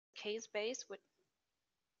case base,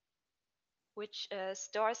 which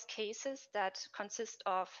stores cases that consist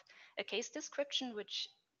of a case description, which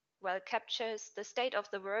captures the state of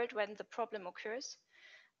the world when the problem occurs,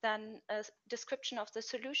 then a description of the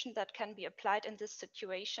solution that can be applied in this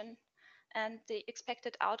situation, and the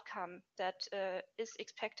expected outcome that is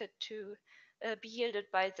expected to be yielded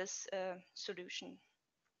by this solution.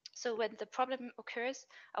 So when the problem occurs,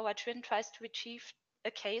 our twin tries to achieve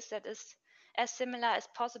a case that is as similar as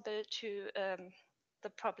possible to the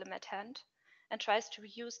problem at hand, and tries to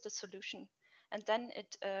reuse the solution. And then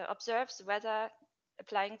it observes whether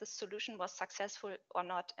applying the solution was successful or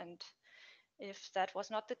not. And if that was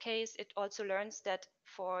not the case, it also learns that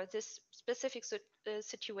for this specific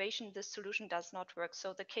situation, this solution does not work.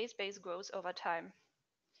 So the case base grows over time.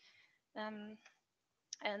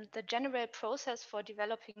 And the general process for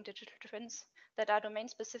developing digital twins that are domain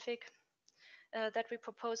specific that we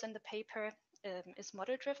propose in the paper is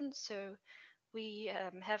model driven. So we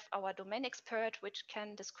have our domain expert, which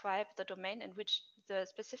can describe the domain in which the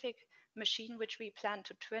specific machine which we plan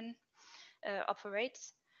to twin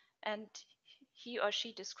operates. And he or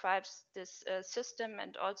she describes this system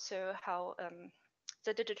and also how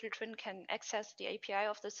the digital twin can access the API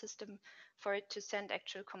of the system for it to send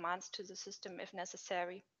actual commands to the system if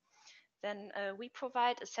necessary. Then we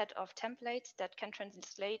provide a set of templates that can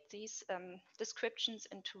translate these descriptions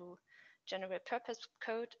into general purpose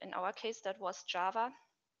code. In our case, that was Java.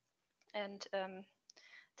 And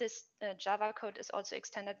this Java code is also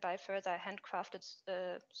extended by further handcrafted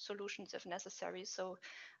solutions if necessary. So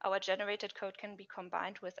our generated code can be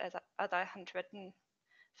combined with other handwritten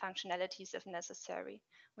functionalities if necessary.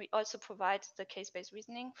 We also provide the case-based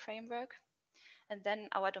reasoning framework. And then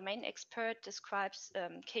our domain expert describes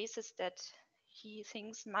cases that he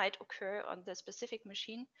thinks might occur on the specific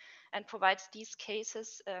machine and provides these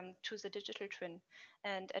cases to the digital twin.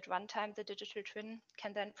 And at runtime, the digital twin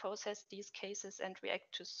can then process these cases and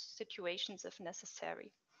react to situations if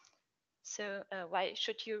necessary. So why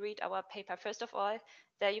should you read our paper? First of all,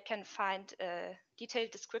 there you can find a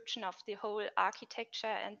detailed description of the whole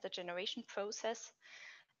architecture and the generation process,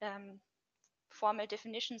 formal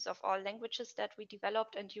definitions of all languages that we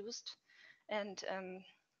developed and used, and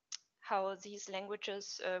how these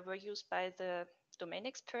languages were used by the domain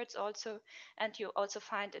experts also. And you also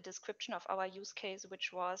find a description of our use case,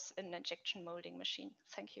 which was an injection molding machine.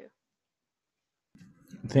 Thank you.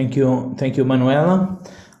 Thank you, Manuela.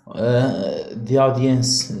 The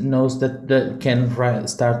audience knows that they can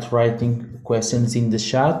start writing questions in the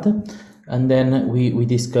chat, and then we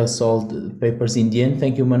discuss all the papers in the end.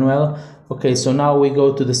 Thank you, Manuela. Okay, so now we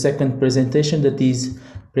go to the second presentation that is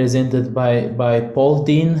presented by Paul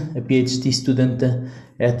Dean, a PhD student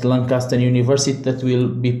at Lancaster University, that will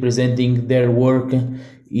be presenting their work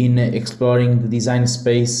in exploring the design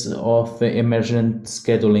space of emergent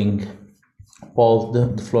scheduling. Paul,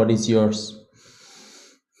 the floor is yours.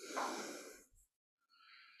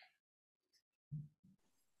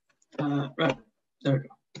 Right, there we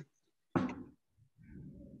go.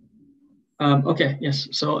 Okay, yes,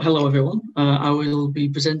 so hello everyone. I will be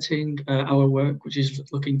presenting our work, which is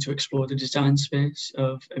looking to explore the design space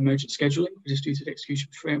of emergent scheduling for distributed execution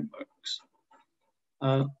frameworks.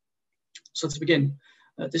 So to begin,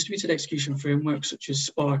 distributed execution frameworks such as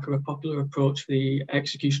Spark are a popular approach for the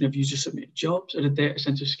execution of user-submitted jobs at a data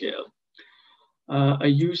center scale. A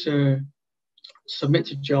user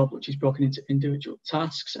submits a job which is broken into individual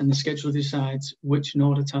tasks, and the scheduler decides which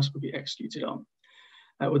node a task will be executed on,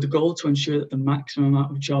 with the goal to ensure that the maximum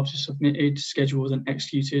amount of jobs are submitted, scheduled, and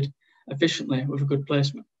executed efficiently with a good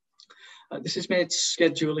placement. This has made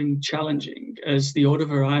scheduling challenging, as the order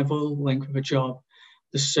of arrival, length of a job,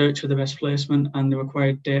 the search for the best placement, and the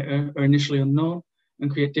required data are initially unknown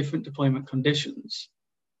and create different deployment conditions.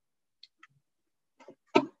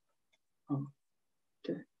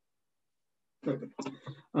 Okay.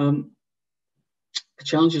 The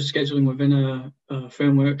challenge of scheduling within a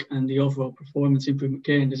framework and the overall performance improvement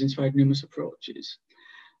gained has inspired numerous approaches,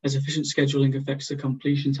 as efficient scheduling affects the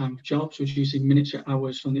completion time of jobs, reducing minutes or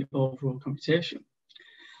hours from the overall computation.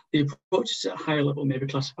 The approaches at a higher level may be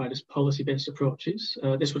classified as policy-based approaches.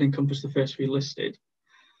 This would encompass the first three listed,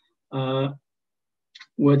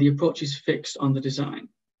 where the approach is fixed on the design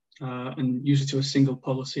and usually to a single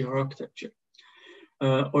policy or architecture,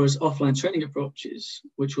 or as offline training approaches,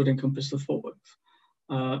 which would encompass the fourth,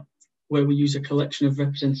 where we use a collection of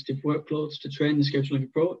representative workloads to train the scheduling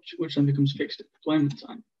approach, which then becomes fixed at deployment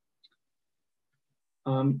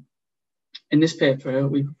time. In this paper,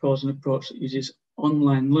 we propose an approach that uses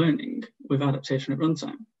online learning with adaptation at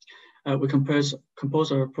runtime. We compose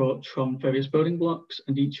our approach from various building blocks,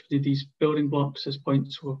 and each of these building blocks has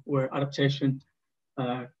points where adaptation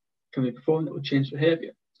can be performed that will change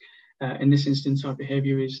behaviour. In this instance, our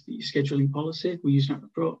behaviour is the scheduling policy we use in our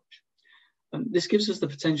approach. This gives us the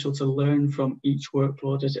potential to learn from each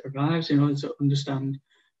workload as it arrives in order to understand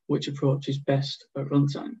which approach is best at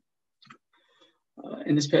runtime.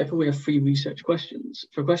 In this paper, we have 3 research questions.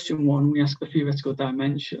 For question 1, we ask the theoretical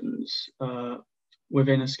dimensions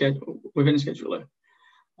within a scheduler,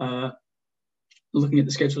 looking at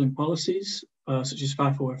the scheduling policies, such as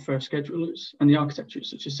FIFO or FIR schedulers, and the architectures,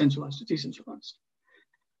 such as centralized or decentralized.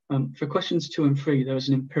 For questions 2 and 3, there is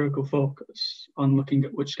an empirical focus on looking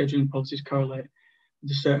at which scheduling policies correlate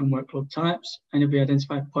with certain workload types, and if we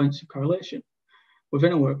identify points of correlation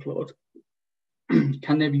within a workload,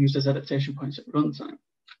 can they be used as adaptation points at runtime?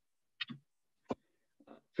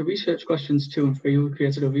 For research questions 2 and 3, we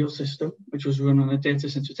created a real system, which was run on a data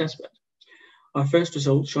center testbed. Our first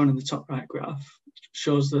result, shown in the top right graph,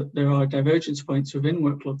 shows that there are divergence points within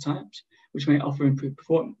workload types, which may offer improved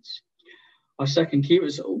performance. Our second key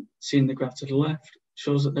result, seen in the graph to the left,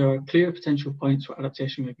 shows that there are clear potential points where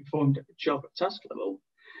adaptation may be performed at the job or task level,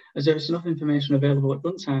 as there is enough information available at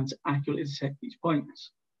runtime to accurately detect these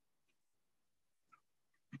points.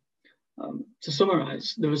 To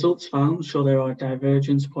summarize, the results found show there are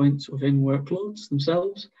divergence points within workloads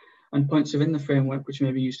themselves and points within the framework which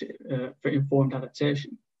may be used for informed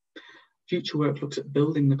adaptation. Future work looks at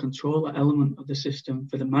building the controller element of the system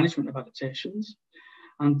for the management of adaptations,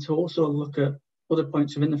 and to also look at other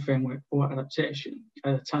points within the framework for adaptation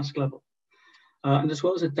at a task level, and as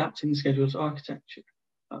well as adapting the schedule's architecture.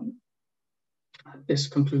 This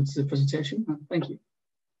concludes the presentation. Thank you.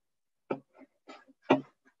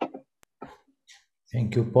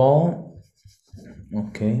 Thank you, Paul.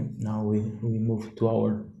 Okay, now we move to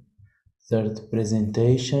our third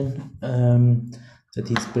presentation that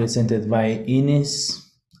is presented by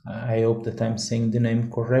Ines. I hope that I'm saying the name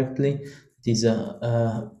correctly. It is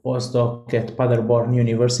a postdoc at Paderborn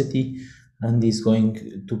University and is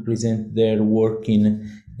going to present their work in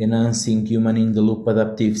enhancing human-in-the-loop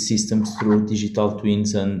adaptive systems through digital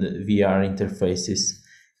twins and VR interfaces.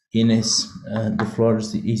 Ines, the floor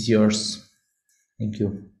is yours. Thank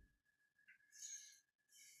you.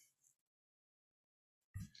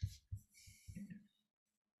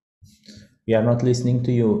 We are not listening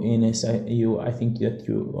to you, Ines. I think that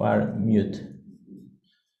you are mute.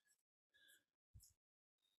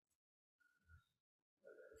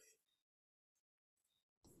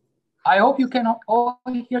 I hope you can all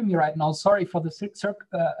hear me right now. Sorry for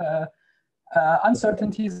the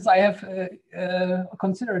uncertainties I have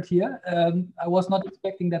considered here. I was not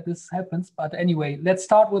expecting that this happens, but anyway, let's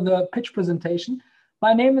start with the pitch presentation.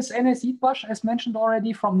 My name is Enes Yiğitbaş, as mentioned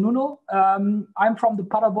already, from NUNO. I'm from the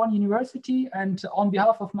Paderborn University, and on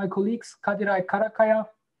behalf of my colleagues Kadiray Karakaya,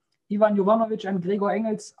 Ivan Jovanovic, and Gregor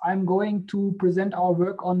Engels, I'm going to present our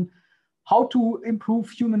work on how to improve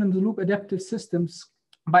human-in-the-loop adaptive systems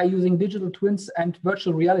by using digital twins and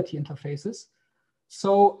virtual reality interfaces.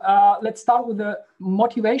 So let's start with the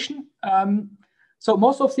motivation. So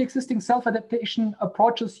most of the existing self-adaptation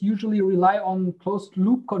approaches usually rely on closed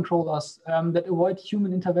loop controllers that avoid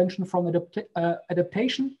human intervention from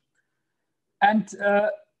adaptation. And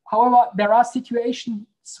however, there are situations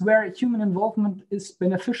where human involvement is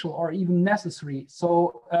beneficial or even necessary.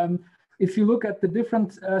 So if you look at the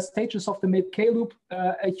different stages of the MAPE-K loop,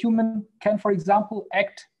 a human can, for example,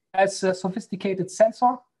 act as a sophisticated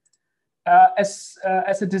sensor, as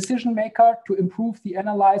a decision maker to improve the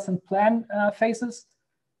analyze and plan phases,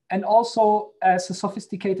 and also as a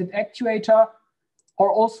sophisticated actuator,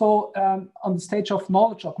 or also on the stage of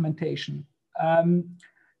knowledge augmentation.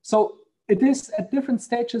 So it is at different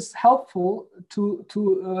stages helpful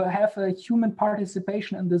to have a human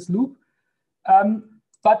participation in this loop,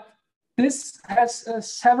 but this has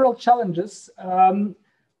several challenges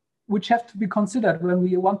which have to be considered when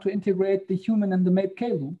we want to integrate the human in the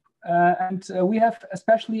MAPE-K loop. And we have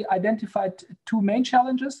especially identified 2 main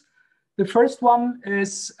challenges. The first one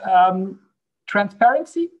is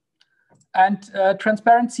transparency. And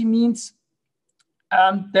transparency means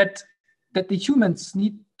that the humans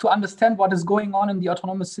need to understand what is going on in the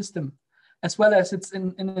autonomous system, as well as it's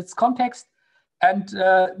in its context. And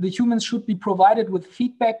the humans should be provided with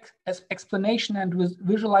feedback, as explanation and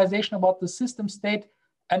visualization about the system state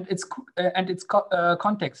and its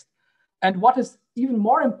context. And what is even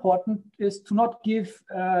more important is to not give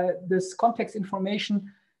this context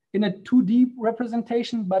information in a 2D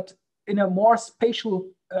representation, but in a more spatial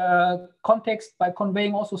context by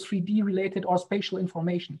conveying also 3D related or spatial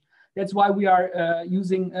information. That's why we are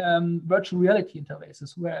using virtual reality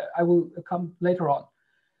interfaces, where I will come later on.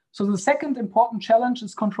 So the second important challenge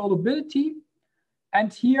is controllability.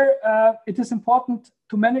 And here it is important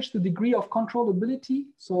to manage the degree of controllability.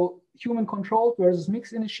 So human controlled versus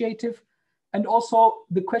mixed initiative. And also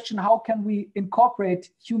the question, how can we incorporate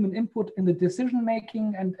human input in the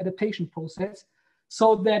decision-making and adaptation process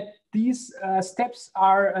so that these steps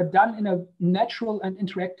are done in a natural and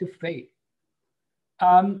interactive way.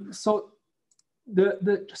 So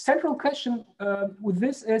the central question with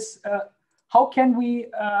this is, how can we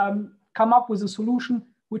come up with a solution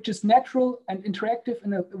which is natural and interactive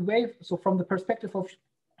in a way, so from the perspective of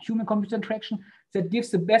human-computer interaction, that gives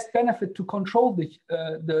the best benefit to control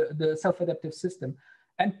the self-adaptive system.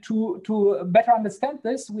 And to better understand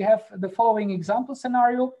this, we have the following example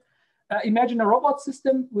scenario. Imagine a robot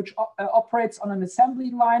system which operates on an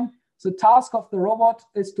assembly line. The task of the robot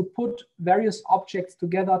is to put various objects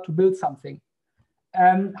together to build something.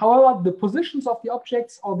 However, the positions of the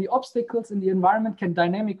objects or the obstacles in the environment can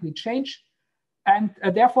dynamically change. And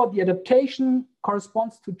therefore, the adaptation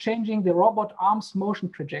corresponds to changing the robot arm's motion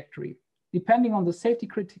trajectory. Depending on the safety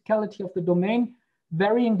criticality of the domain,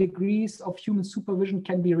 varying degrees of human supervision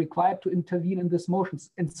can be required to intervene in these motions.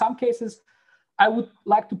 In some cases, I would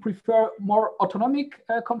like to prefer more autonomic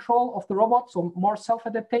control of the robot, so more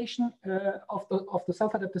self-adaptation of the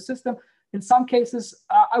self-adaptive system. In some cases,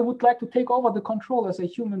 I would like to take over the control as a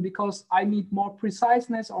human because I need more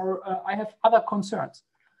preciseness or I have other concerns.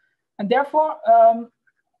 And therefore,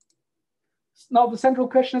 now the central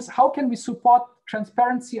question is, how can we support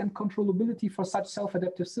transparency and controllability for such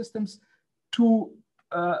self-adaptive systems to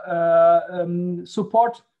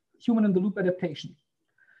support human-in-the-loop adaptation?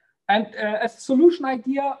 And as a solution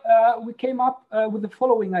idea, we came up with the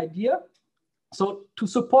following idea. So to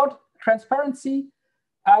support transparency,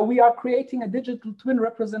 we are creating a digital twin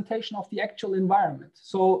representation of the actual environment.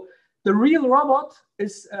 So the real robot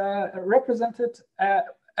is represented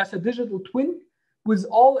as a digital twin with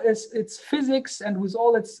all its physics and with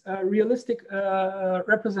all its realistic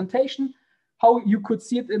representation. How you could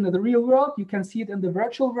see it in the real world, you can see it in the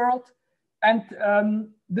virtual world. And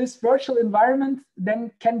this virtual environment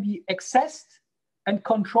then can be accessed and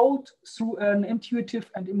controlled through an intuitive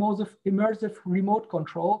and immersive remote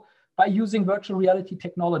control by using virtual reality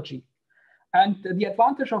technology. And the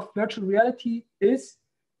advantage of virtual reality is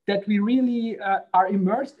that we really are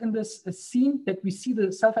immersed in this scene, that we see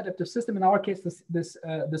the self-adaptive system, in our case, this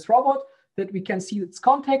robot, that we can see its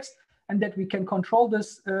context, and that we can control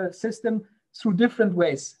this system through different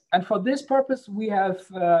ways. And for this purpose, we have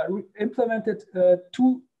implemented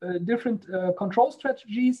two different control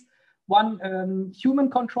strategies. One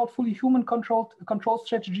human-controlled, fully human-controlled control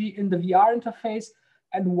strategy in the VR interface,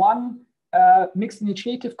 and one mixed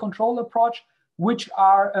initiative control approach, which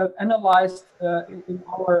are analyzed in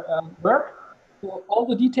our work. So all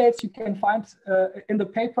the details you can find in the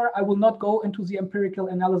paper. I will not go into the empirical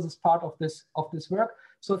analysis part of this work.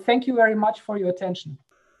 So thank you very much for your attention.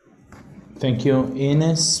 Thank you,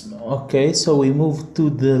 Ines. Okay, so we move to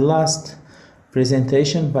the last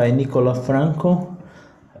presentation by Nicola Franco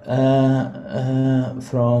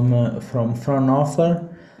from Fraunhofer,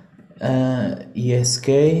 ESK,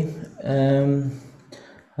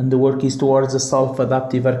 and the work is towards a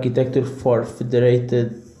self-adaptive architecture for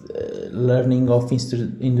federated learning of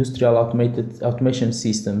industrial automation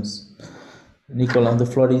systems. Nicola, the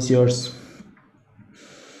floor is yours.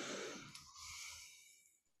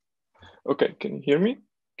 Okay, can you hear me?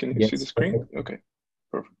 Can you see the screen? Perfect. Okay,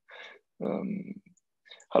 perfect.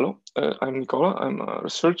 Hello, I'm Nicola. I'm a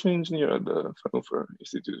research engineer at the Fraunhofer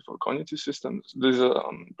Institute for Cognitive Systems. This is a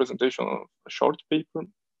presentation of a short paper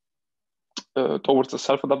towards a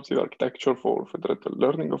self-adaptive architecture for federated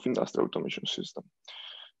learning of industrial automation system.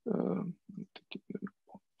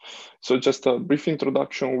 So just a brief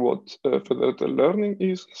introduction what federated learning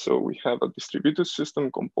is. So we have a distributed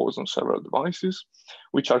system composed on several devices,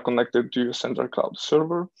 which are connected to a central cloud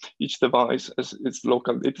server. Each device has its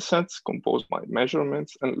local datasets composed by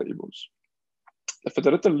measurements and labels. The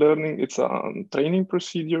federated learning, it's a training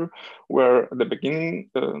procedure where at the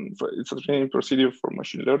beginning, it's a training procedure for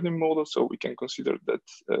machine learning models. So we can consider that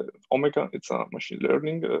Omega, it's a machine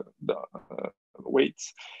learning, the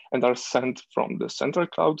weights, and are sent from the central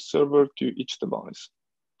cloud server to each device.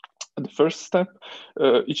 At the first step,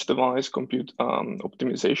 each device compute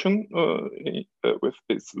optimization with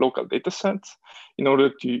its local data sets in order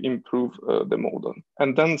to improve the model,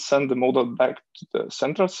 and then send the model back to the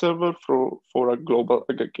central server for a global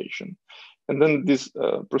aggregation. And then this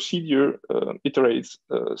procedure iterates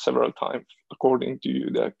several times according to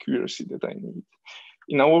the accuracy that I need.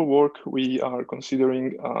 In our work, we are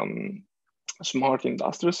considering a smart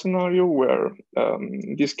industrial scenario where,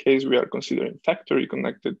 in this case, we are considering factory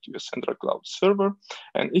connected to a central cloud server,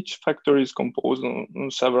 and each factory is composed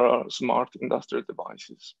on several smart industrial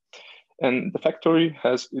devices. And the factory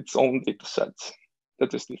has its own data sets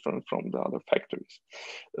that is different from the other factories.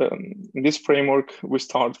 In this framework, we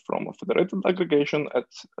start from a federated aggregation at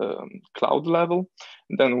cloud level.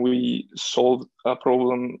 Then we solve a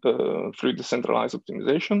problem through decentralized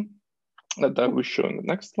optimization that I will show in the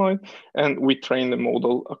next slide. And we train the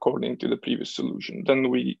model according to the previous solution. Then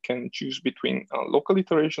we can choose between a local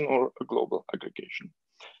iteration or a global aggregation.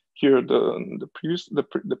 Here,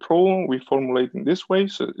 the problem we formulate in this way.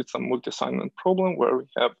 So it's a multi-assignment problem where we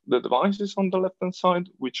have the devices on the left-hand side,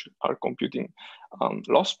 which are computing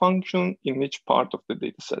loss function in each part of the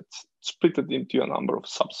data set, split it into a number of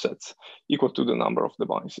subsets equal to the number of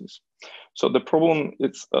devices. So the problem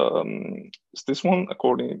is this one,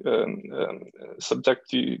 according subject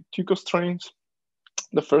to two constraints.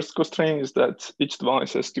 The first constraint is that each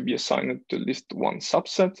device has to be assigned to at least one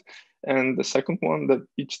subset. And the second one, that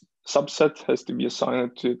each subset has to be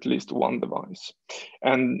assigned to at least one device.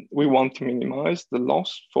 And we want to minimize the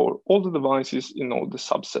loss for all the devices in all the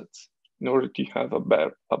subsets in order to have a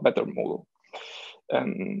better model.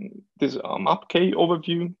 And this is a MapK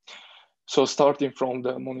overview. So starting from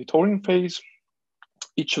the monitoring phase,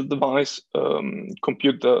 each device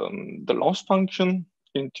compute the loss function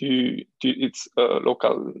into its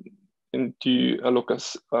local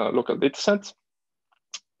data set.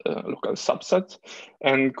 Local subset,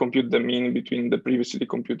 and compute the mean between the previously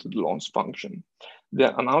computed loss function.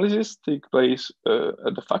 The analysis takes place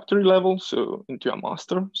at the factory level, so into a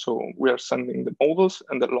master. So we are sending the models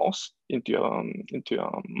and the loss into a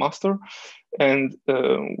master, and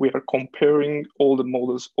we are comparing all the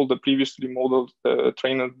models, all the previously modeled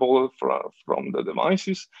trained model from the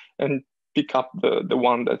devices, and pick up the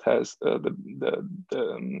one that has the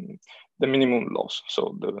minimum loss,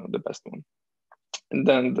 so the best one. And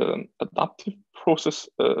then the adaptive process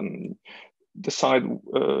decide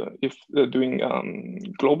if they're doing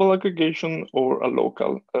global aggregation or a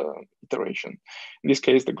local iteration. In this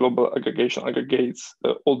case, the global aggregation aggregates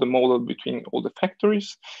all the model between all the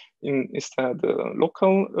factories. Instead, the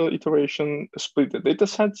local iteration split the data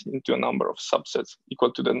set into a number of subsets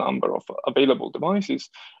equal to the number of available devices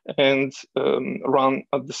and run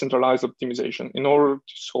a decentralized optimization in order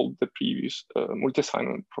to solve the previous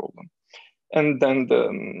multi-assignment problem. And then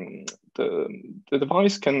the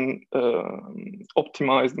device can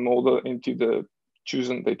optimize the model into the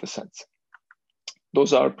chosen data sets.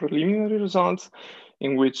 Those are preliminary results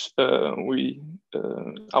in which our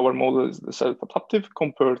model is the self-adaptive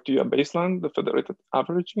compared to a baseline, the federated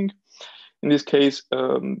averaging. In this case,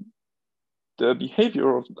 the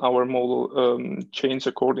behavior of our model changes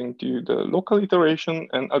according to the local iteration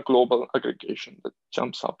and a global aggregation that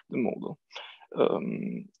jumps up the model.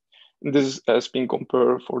 This has been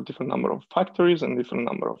compared for different number of factories and different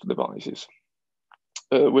number of devices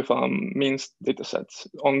with means data sets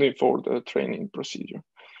only for the training procedure.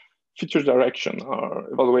 Feature direction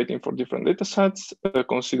are evaluating for different data sets,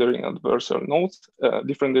 considering adversarial nodes,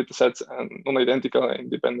 different data sets and non-identical and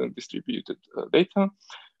independent distributed data,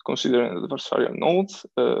 considering adversarial nodes,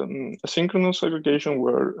 asynchronous aggregation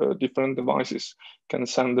where different devices can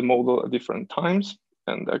send the model at different times,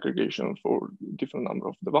 and aggregation for different number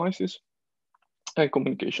of devices, and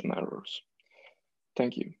communication errors.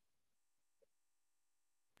 Thank you.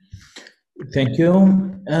 Thank you.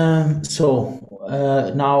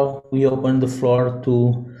 Now we open the floor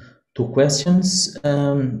to questions.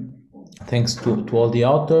 Thanks to all the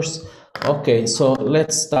authors. Okay, so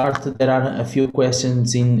let's start. There are a few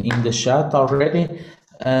questions in the chat already.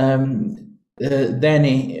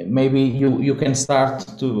 Danny, maybe you can start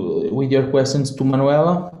with your questions to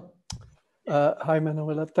Manuela. Hi,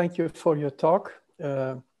 Manuela. Thank you for your talk.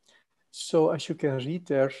 So as you can read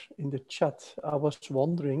there in the chat, I was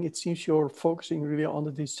wondering, it seems you're focusing really on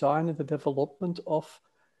the design and the development of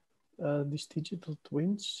these digital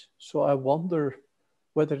twins. So I wonder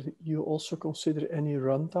whether you also consider any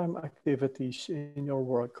runtime activities in your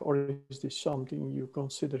work, or is this something you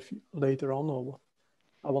consider later on, or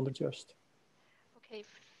I wonder just. Okay,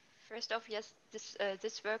 first off, yes,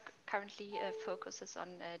 this work currently focuses on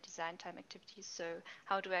design time activities. So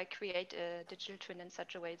how do I create a digital twin in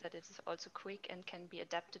such a way that it is also quick and can be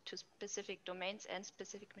adapted to specific domains and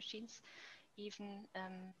specific machines even.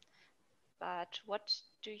 But what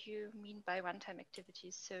do you mean by runtime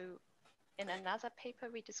activities? So in another paper,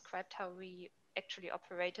 we described how we actually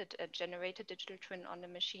operated a generated digital twin on a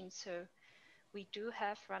machine. So we do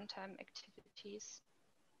have runtime activities.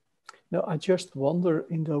 Now, I just wonder,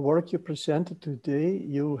 in the work you presented today,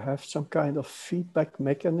 you have some kind of feedback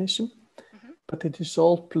mechanism, but it is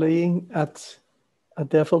all playing at a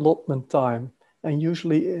development time. And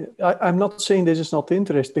usually, I'm not saying this is not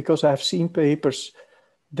interest, because I've seen papers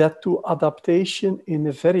that do adaptation in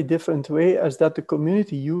a very different way as that the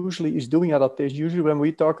community usually is doing adaptation. Usually when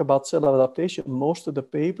we talk about self-adaptation, most of the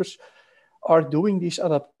papers are doing these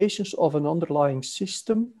adaptations of an underlying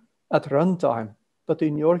system at runtime. But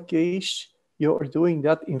in your case, you're doing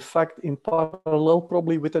that, in fact, in parallel,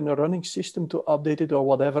 probably within a running system to update it or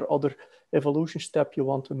whatever other evolution step you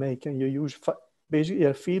want to make. And you use basically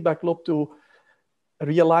a feedback loop to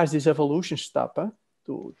realize this evolution step,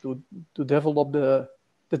 to develop the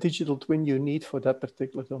digital twin you need for that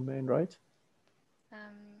particular domain, right?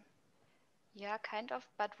 Yeah, kind of,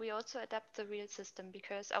 but we also adapt the real system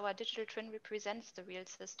because our digital twin represents the real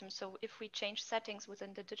system. So if we change settings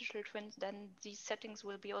within the digital twin, then these settings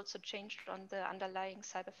will be also changed on the underlying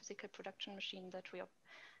cyber-physical production machine that we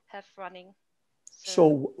have running.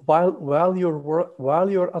 So while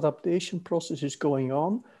your adaptation process is going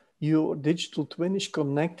on, your digital twin is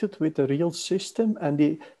connected with the real system and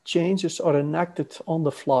the changes are enacted on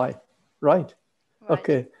the fly, right? Right.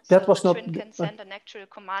 Okay, that so was the not. Twin can send an actual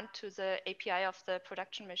command to the API of the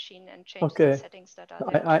production machine and change the settings that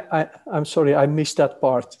are there. I'm sorry, I missed that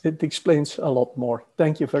part. It explains a lot more.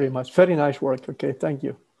 Thank you very much. Very nice work. Okay, thank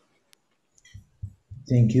you.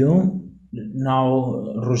 Thank you.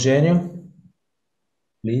 Now, Rogerio,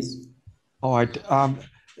 please. All right.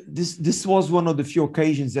 This was one of the few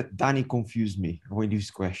occasions that Danny confused me with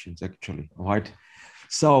these questions, actually. All right.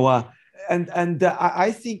 So.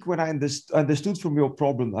 I think when I understood from your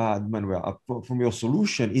problem, Manuel, from your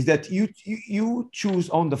solution, is that you choose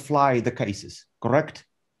on the fly the cases, correct?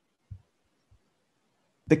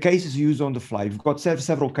 The cases you use on the fly. You've got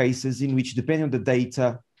several cases in which, depending on the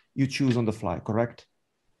data, you choose on the fly, correct?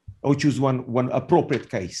 Or choose one appropriate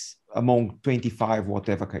case among 25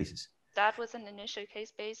 whatever cases. Start with an initial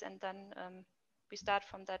case base, and then we start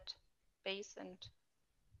from that base and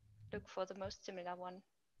look for the most similar one.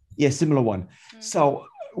 Yes, similar one. So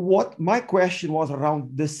what my question was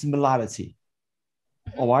around the similarity,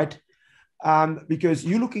 all right? Because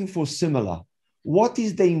you're looking for similar. What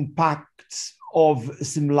is the impact of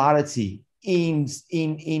similarity in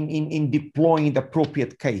deploying the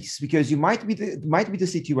appropriate case? Because you might be the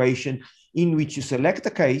situation in which you select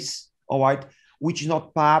a case, all right, which is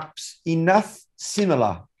not perhaps enough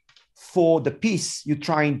similar for the piece you're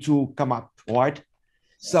trying to come up, all right?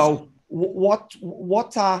 So what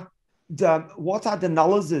are the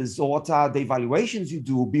analysis or what are the evaluations you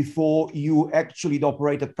do before you actually, the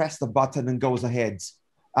operator, press the button and goes ahead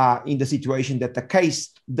in the situation that the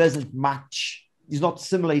case doesn't match, is not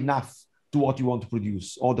similar enough to what you want to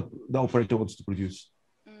produce or the operator wants to produce?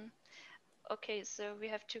 Okay, so we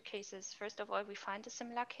have two cases. First of all, we find a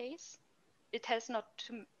similar case. It has not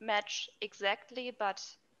to match exactly, but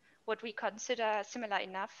what we consider similar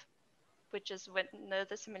enough, which is when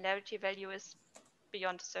the similarity value is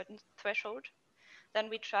beyond a certain threshold, then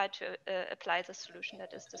we try to apply the solution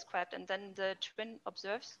that is described, and then the twin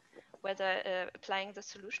observes whether applying the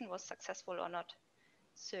solution was successful or not.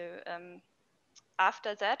 So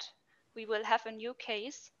after that, we will have a new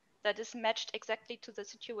case that is matched exactly to the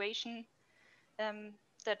situation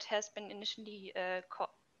that has been initially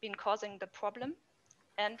been causing the problem,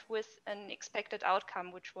 and with an expected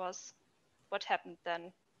outcome, which was what happened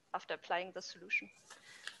then after applying the solution.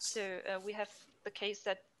 So we have the case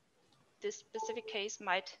that this specific case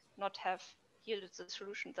might not have yielded the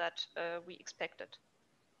solution that we expected.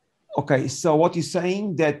 Okay, so what you're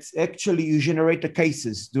saying that actually you generate the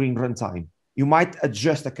cases during runtime. You might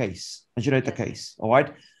adjust a case and generate a case, all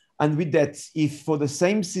right? And with that, if for the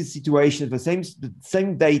same situation, the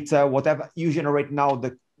same data, whatever you generate now,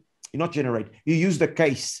 you use the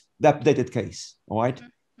case, the updated case, all right?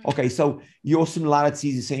 Okay, so your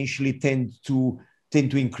similarities essentially tend to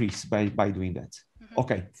increase by doing that.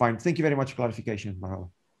 Okay, fine. Thank you very much for clarification, Manuela.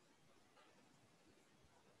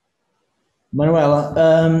 Manuela,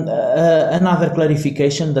 another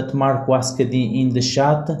clarification that Mark asked in the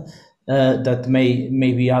chat that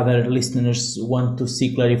maybe other listeners want to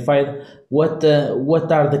see clarified. What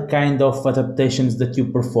are the kind of adaptations that you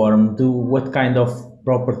perform? What kind of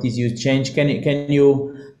properties you change? Can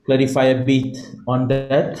you clarify a bit on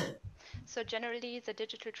that? So generally, the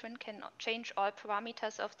digital twin can change all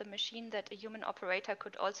parameters of the machine that a human operator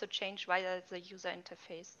could also change via the user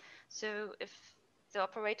interface. So if the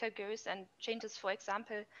operator goes and changes, for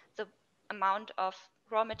example, the amount of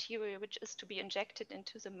raw material which is to be injected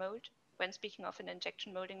into the mold, when speaking of an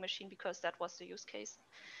injection molding machine, because that was the use case,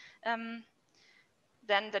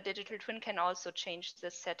 then the digital twin can also change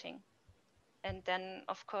this setting. And then,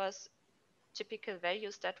 of course, typical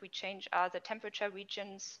values that we change are the temperature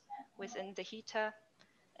regions within the heater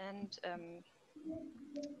and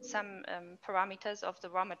some parameters of the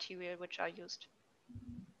raw material which are used.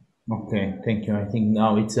 Okay, thank you. I think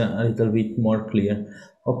now it's a little bit more clear.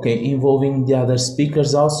 Okay, involving the other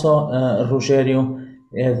speakers also, Rogerio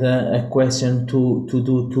had a question to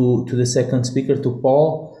do to the second speaker, to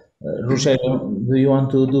Paul. Rogerio, do you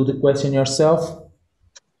want to do the question yourself?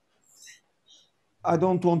 I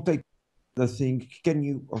don't want to take the thing. Can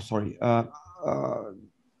you? Oh, sorry.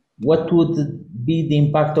 What would be the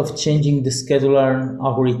impact of changing the scheduler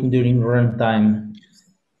algorithm during runtime?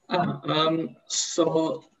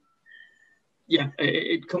 So, yeah,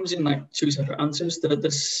 it comes in like two separate answers.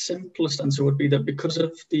 The simplest answer would be that because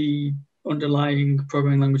of the underlying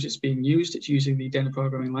programming language that's being used, it's using the Deno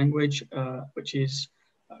programming language, which is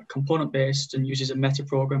component-based and uses a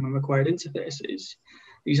meta-program and required interfaces.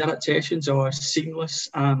 These adaptations are seamless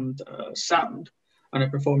and sound, and are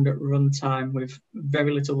performed at runtime with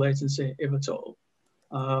very little latency, if at all.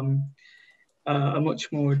 A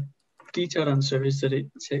much more detailed answer is that it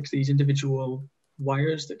takes these individual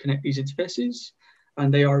wires that connect these interfaces,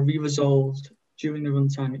 and they are re-resolved during the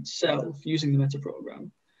runtime itself using the meta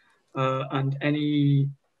program. And any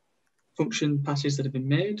function passes that have been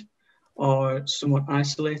made are somewhat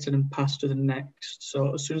isolated and passed to the next.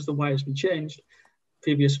 So as soon as the wire has been changed,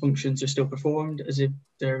 previous functions are still performed as if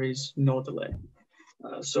there is no delay.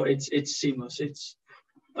 So it's seamless. It's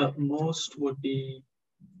at most would be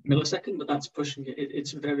millisecond, but that's pushing it.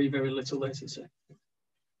 It's very, very little latency.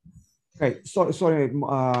 Okay, sorry,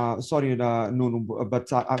 Nuno,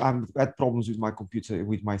 but I'm had problems with my computer,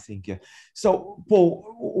 with my thing here. So,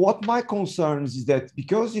 Paul, what my concerns is that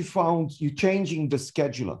because you're changing the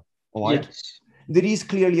scheduler, all right, yes, there is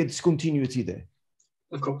clearly a discontinuity there.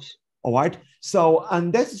 Of course. All right. So,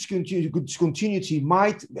 and that discontinuity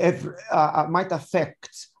might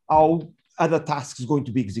affect how other tasks are going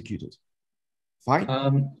to be executed.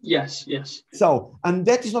 Fine. Yes. So, and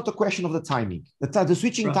that is not a question of the timing. The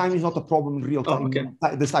switching time is not a problem in real time. Okay.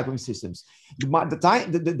 This type of systems.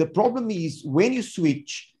 The problem is when you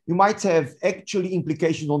switch, you might have actually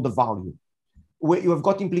implications on the value. Where you have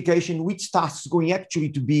got implication which tasks going actually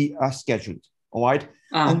to be scheduled. All right.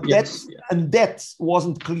 And that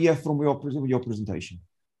wasn't clear from your presentation.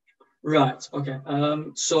 Right. Okay.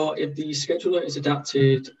 So if the scheduler is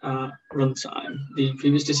adapted at runtime, the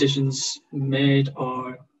previous decisions made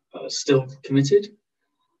are still committed,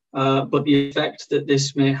 but the effect that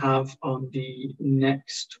this may have on the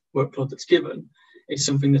next workload that's given is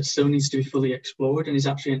something that still needs to be fully explored and is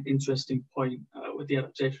actually an interesting point with the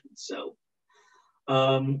adaptation itself.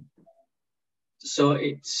 So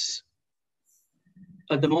it's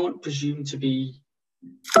at the moment presumed to be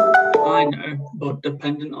minor, but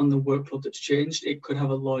dependent on the workload that's changed, it could have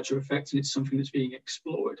a larger effect, and it's something that's being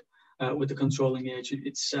explored with the controlling agent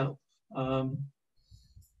itself. All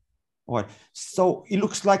right. So it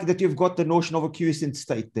looks like that you've got the notion of a quiescent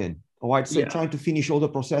state then. All right. So you're trying to finish all the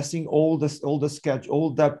processing, all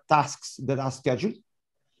the tasks that are scheduled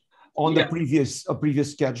on the previous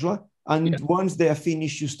scheduler, and once they are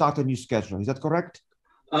finished, you start a new scheduler. Is that correct?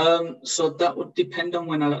 So that would depend on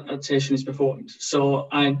when adaptation is performed. So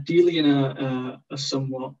ideally in a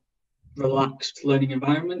somewhat relaxed learning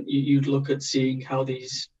environment, you'd look at seeing how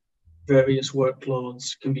these various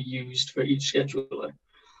workloads can be used for each scheduler.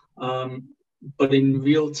 But in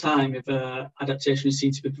real time, if adaptation is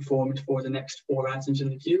seen to be performed for the next 4 items in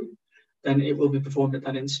the queue, then it will be performed at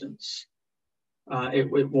that instance. It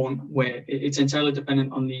won't wait. It's entirely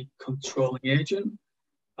dependent on the controlling agent.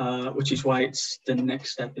 Which is why it's the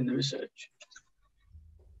next step in the research.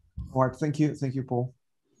 All right, thank you, Paul.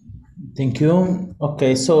 Thank you.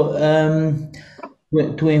 Okay, so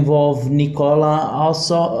to involve Nicola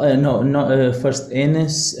also, first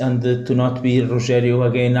Enes, and to not be Rogerio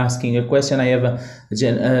again asking a question, I have a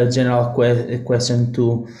general question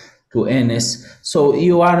to Enes. So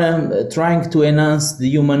you are trying to enhance the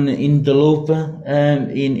human in the loop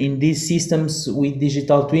in these systems with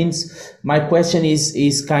digital twins. My question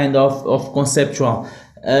is kind of conceptual.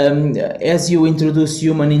 As you introduce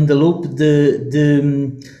human in the loop,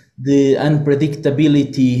 the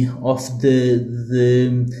unpredictability of the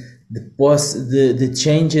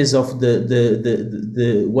changes of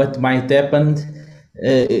the what might happen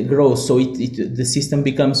grows. So the system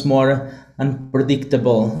becomes more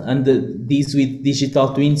unpredictable, and these with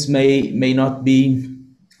digital twins may not be,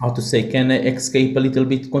 how to say, can escape a little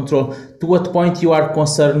bit control. To what point you are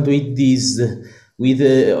concerned with with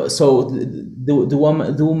so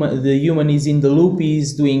the human is in the loop,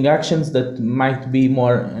 is doing actions that might be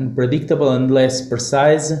more unpredictable and less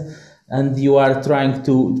precise, and you are trying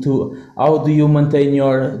to how do you maintain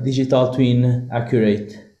your digital twin accurate?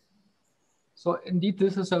 So indeed,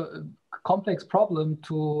 this is a complex problem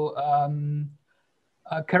to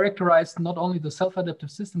characterize not only the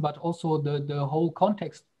self-adaptive system, but also the whole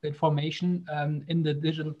context information in the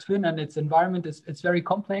digital twin and its environment. It's very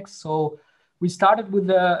complex. So we started with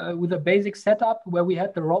a basic setup where we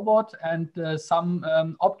had the robot and some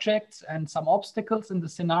objects and some obstacles in the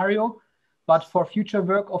scenario. But for future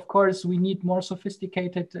work, of course, we need more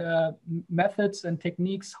sophisticated methods and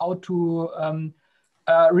techniques how to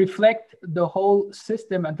reflect the whole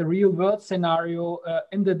system and the real world scenario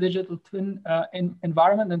in the digital twin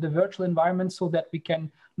environment and the virtual environment, so that we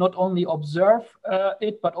can not only observe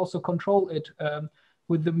it, but also control it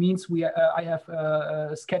with the means I have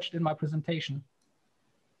sketched in my presentation.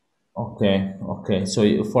 Okay.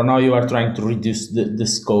 So for now you are trying to reduce the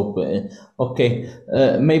scope. Okay.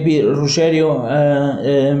 Maybe Rogério,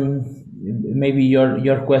 maybe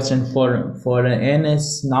your question for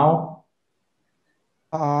Enes now.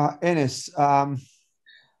 Enes,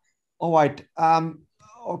 all right.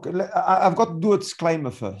 Okay, I've got to do a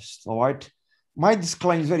disclaimer first. All right. My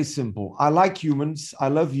disclaimer is very simple. I like humans. I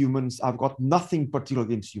love humans. I've got nothing particular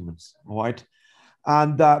against humans. All right.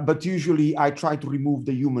 And but usually I try to remove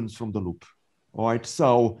the humans from the loop. All right.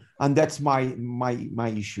 So, and that's my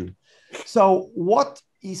issue. So what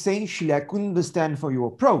essentially I couldn't understand for your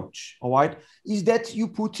approach, all right, is that you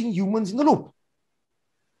putting humans in the loop.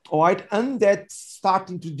 All right, and that start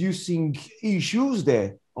introducing issues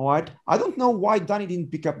there. All right, I don't know why Danny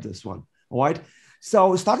didn't pick up this one. All right,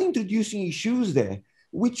 so start introducing issues there,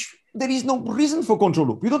 which there is no reason for control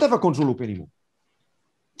loop. You don't have a control loop anymore.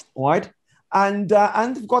 All right, and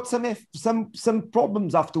we've got some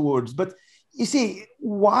problems afterwards. But you see,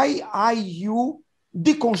 why are you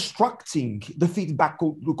deconstructing the feedback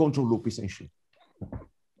control loop essentially?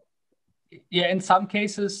 Yeah, in some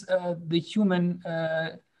cases, the human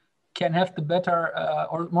can have the better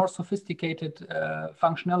or more sophisticated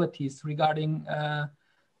functionalities regarding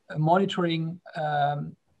monitoring,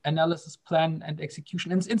 analysis, plan, and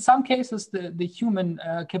execution. And in some cases, the human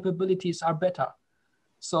capabilities are better.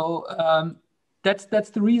 So that's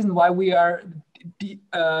the reason why we are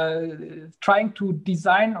trying to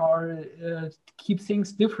design or keep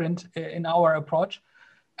things different in our approach.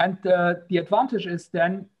 And the advantage is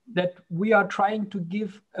then that we are trying to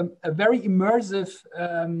give a very immersive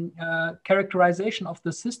characterization of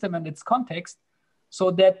the system and its context,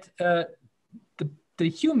 so that the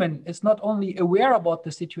human is not only aware about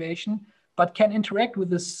the situation, but can interact with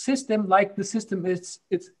the system like the system is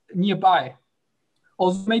nearby.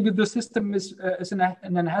 Also, maybe the system is in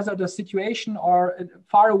a hazardous situation or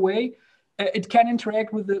far away. It can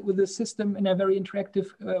interact with the system in a very interactive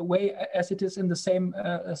way as it is in the same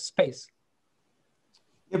space.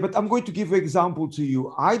 Yeah, but I'm going to give an example to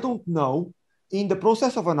you. I don't know, in the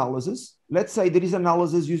process of analysis, let's say there is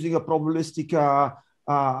analysis using a probabilistic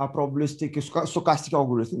stochastic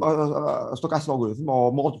algorithm,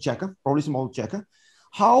 or multi-checker, probabilistic multi-checker.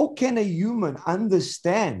 How can a human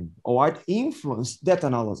understand, all right, influence that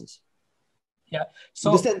analysis? Yeah,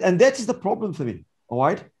 so understand? And that is the problem for me, all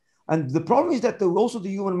right? And the problem is that also the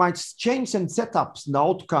human might change some setups in the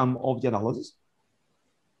outcome of the analysis.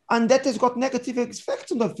 And that has got negative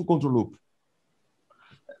effects on the control loop.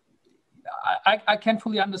 I can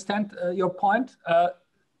fully understand your point.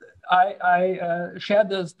 I share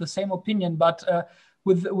the same opinion, but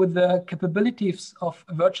with the capabilities of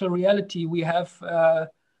virtual reality, we have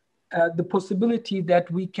the possibility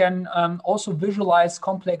that we can also visualize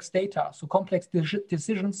complex data, so complex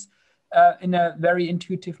decisions in a very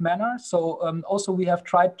intuitive manner. So also we have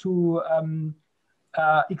tried to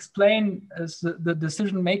explain the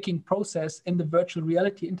decision-making process in the virtual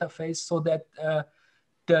reality interface, so that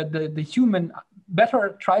the human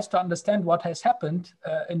better tries to understand what has happened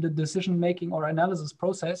in the decision-making or analysis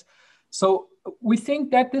process. So we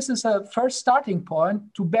think that this is a first starting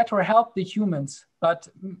point to better help the humans, but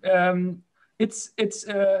it's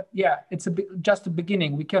just a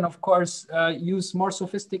beginning. We can of course use more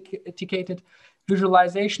sophisticated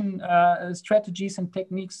visualization strategies and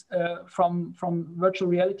techniques from virtual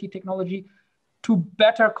reality technology to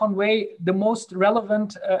better convey the most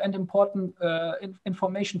relevant and important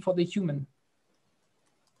information for the human.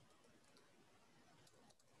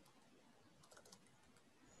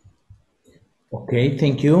 Okay,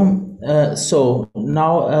 thank you. So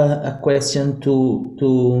now a question to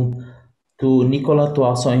Nicola, to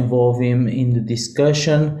also involve him in the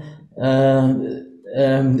discussion.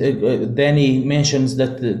 Danny mentions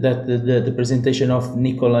that the presentation of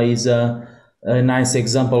Nicola is a nice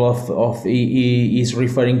example of he is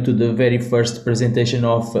referring to the very first presentation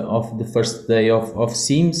of the first day of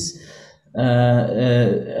SIMS,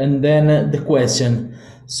 and then the question.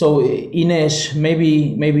 So Ines,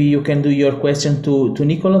 maybe you can do your question to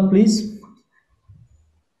Nicola, please.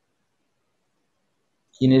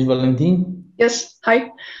 Ines Valentin. Yes.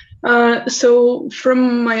 Hi. So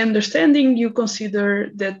from my understanding, you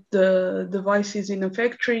consider that the devices in a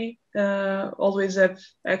factory always have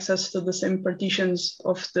access to the same partitions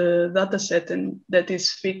of the dataset, and that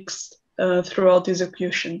is fixed throughout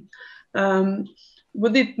execution.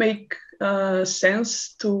 Would it make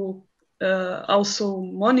sense to also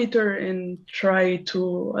monitor and try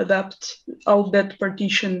to adapt how that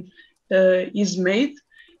partition is made?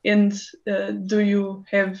 And do you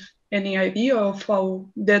have any idea of how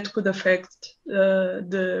that could affect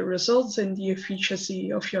the results and the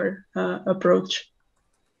efficiency of your approach?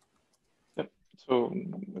 So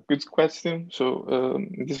a good question. So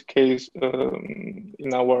in this case,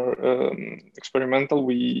 in our experimental,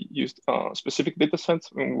 we used specific data sets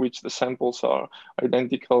in which the samples are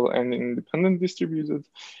identical and independent distributed.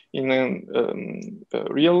 In a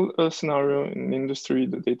real scenario in industry,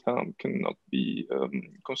 the data cannot be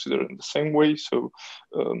considered in the same way. So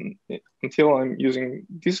until I'm using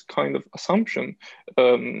this kind of assumption,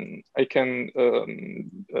 I can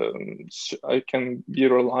be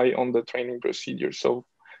rely on the training procedure. So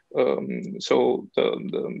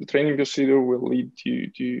the training procedure will lead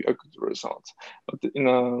to a good result. But in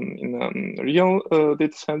a real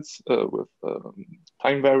data sets with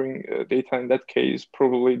time varying data, in that case,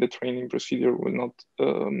 probably the training procedure will not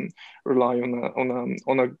rely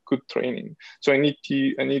on a good training. So I need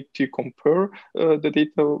to compare the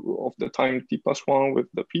data of the time t+1 with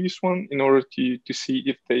the previous one in order to see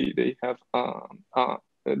if they have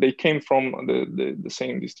they came from the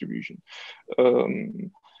same distribution.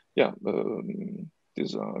 This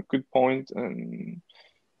is a good point, and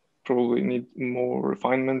probably need more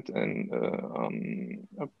refinement and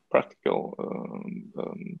a practical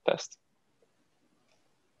test.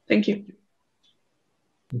 Thank you.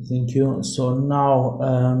 Thank you. So now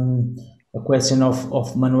a question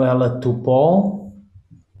of Manuela to Paul.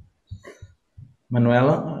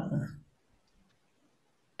 Manuela?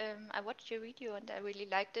 I watched your video and I really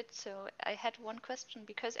liked it. So I had one question,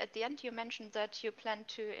 because at the end you mentioned that you plan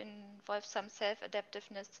to involve some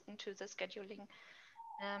self-adaptiveness into the scheduling.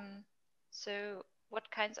 So what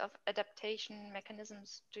kinds of adaptation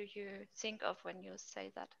mechanisms do you think of when you say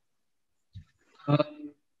that?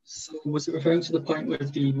 So was it referring to the point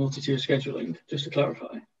with the multi-tier scheduling, just to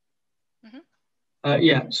clarify?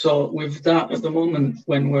 Yeah, so with that, at the moment,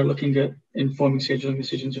 when we're looking at informing scheduling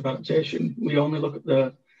decisions of adaptation, we only look at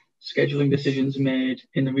the scheduling decisions made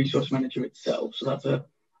in the resource manager itself. So that's a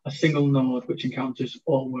single node which encounters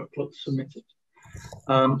all workloads submitted.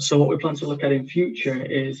 So what we plan to look at in future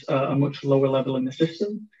is a much lower level in the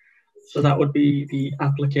system. So that would be the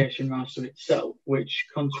application master itself, which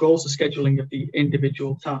controls the scheduling of the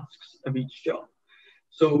individual tasks of each job.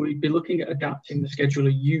 So we'd be looking at adapting the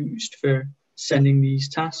scheduler used for sending these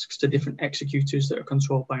tasks to different executors that are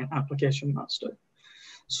controlled by an application master.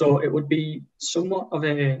 So it would be somewhat of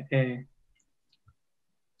a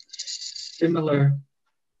similar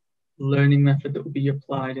learning method that would be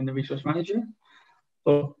applied in the resource manager,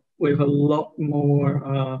 but with a lot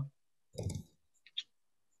more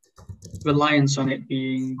reliance on it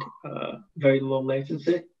being very low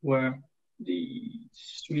latency, where the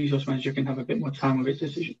resource manager can have a bit more time with its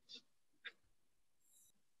decisions.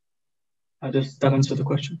 Does that answer the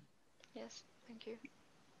question? Yes, thank you.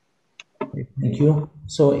 Thank you.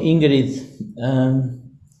 So Ingrid.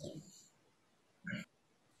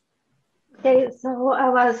 Okay, so I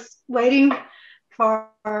was waiting for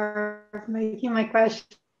making my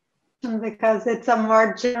question because it's a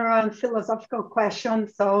more general and philosophical question.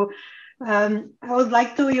 So I would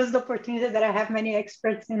like to use the opportunity that I have many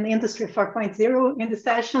experts in the Industry 4.0 in the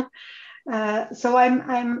session. So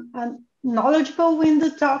I'm knowledgeable in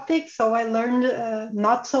the topic. So I learned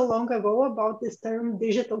not so long ago about this term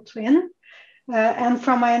digital twin. And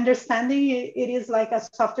from my understanding, it is like a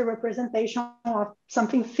software representation of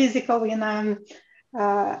something physical in an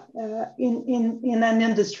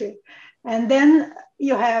industry. And then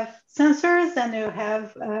you have sensors and you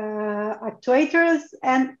have actuators.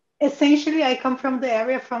 And essentially, I come from the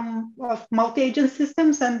area of multi-agent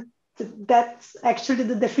systems, and that's actually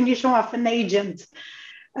the definition of an agent.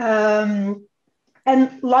 And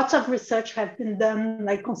lots of research have been done,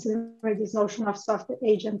 like considering this notion of software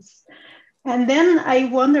agents. And then I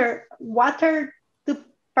wonder, what are the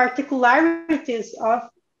particularities of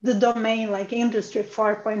the domain, like Industry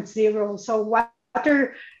 4.0? So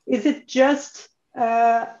is it just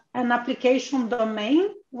an application domain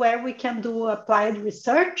where we can do applied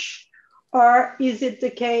research? Or is it the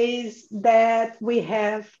case that we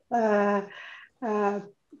have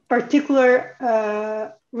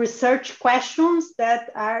particular research questions that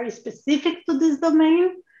are specific to this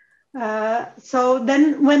domain? So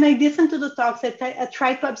then when I listen to the talks, I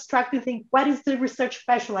try to abstract and think, what is the research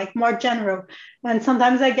question, like more general? And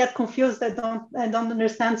sometimes I get confused, I don't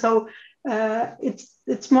understand. So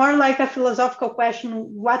it's more like a philosophical question.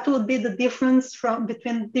 What would be the difference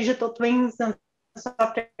between digital twins and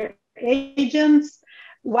software agents?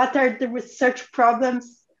 What are the research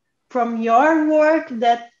problems from your work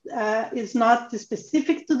that is not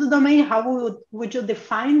specific to the domain? How would you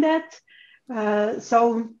define that?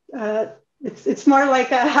 It's more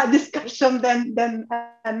like a discussion than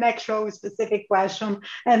an actual specific question,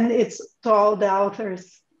 and it's to all the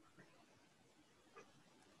authors.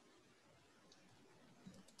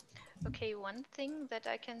 Okay, one thing that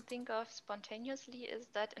I can think of spontaneously is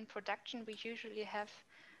that in production we usually have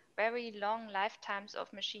very long lifetimes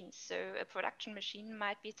of machines. So a production machine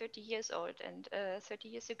might be 30 years old, and 30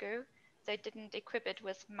 years ago they didn't equip it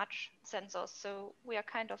with much sensors. So we are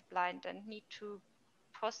kind of blind and need to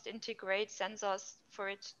post-integrate sensors for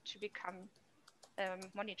it to become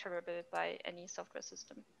monitorable by any software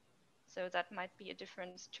system. So that might be a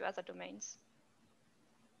difference to other domains.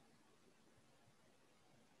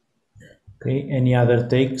 Okay, any other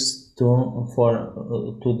takes for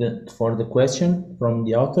the question from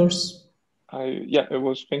the authors? I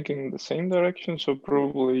was thinking in the same direction. So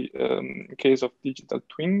probably in case of digital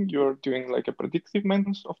twin, you're doing like a predictive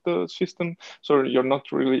maintenance of the system. So you're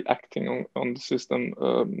not really acting on the system.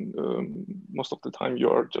 Most of the time you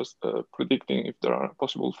are just predicting if there are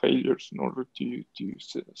possible failures in order to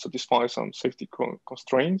satisfy some safety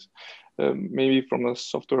constraints. Maybe from a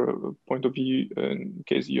software point of view, in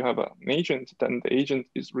case you have an agent, then the agent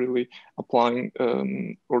is really applying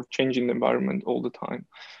or changing the environment all the time.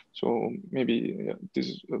 So maybe this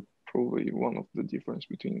is probably one of the difference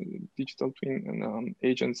between digital twin and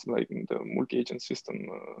agents, like in the multi-agent system,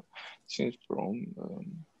 since from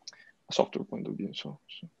a software point of view. So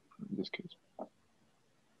in this case.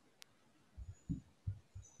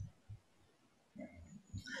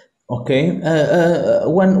 Okay,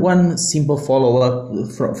 one simple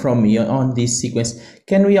follow-up from me on this sequence.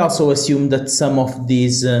 Can we also assume that some of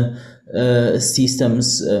these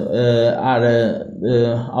systems are,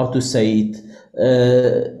 how to say it,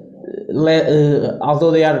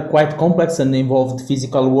 although they are quite complex and involved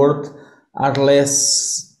physical work, are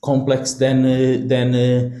less complex than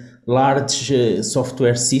large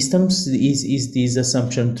software systems? Is this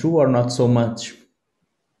assumption true or not so much?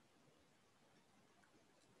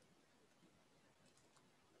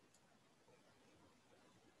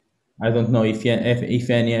 I don't know if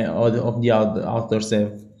any of the authors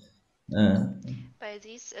have. By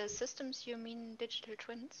these systems, you mean digital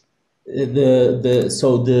twins? The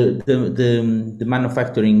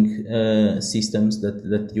manufacturing systems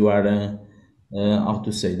that you are how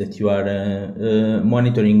to say, that you are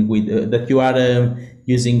monitoring with, that you are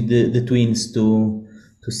using the twins to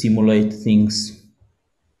simulate things.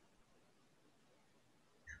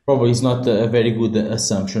 Probably is not a very good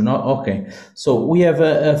assumption. Okay, so we have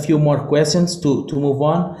a few more questions to move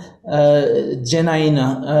on.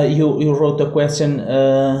 Jenaina, you wrote a question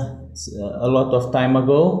a lot of time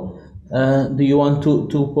ago. Do you want to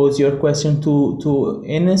pose your question to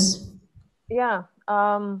Ines? Yeah.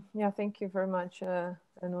 Yeah. Thank you very much,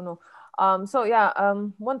 Nuno. So yeah,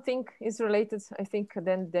 one thing is related. I think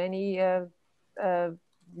then Danny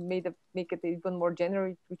make it even more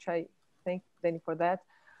general, which I thank Danny for that.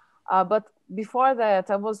 But before that,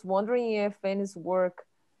 I was wondering if Annie's work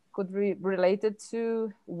could be related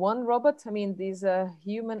to one robot. I mean, these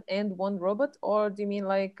human and one robot, or do you mean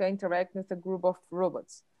like interact with a group of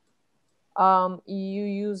robots? You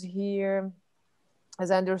use here,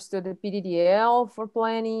 as I understood, the PDDL for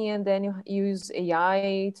planning, and then you use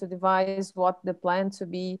AI to devise what the plan to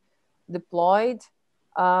be deployed,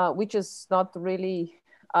 which is not really,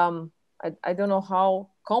 I don't know how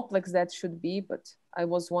complex that should be, but I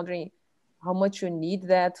was wondering how much you need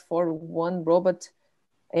that for one robot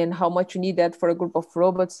and how much you need that for a group of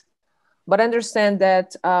robots. But I understand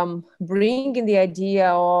that bringing the idea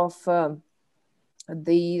of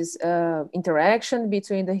these interaction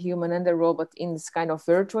between the human and the robot in this kind of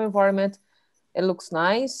virtual environment, it looks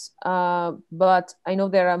nice. But I know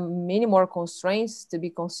there are many more constraints to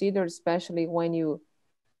be considered, especially when you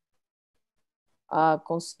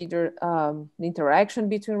consider the interaction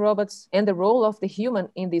between robots and the role of the human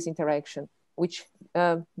in this interaction, which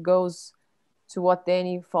goes to what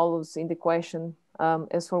Danny follows in the question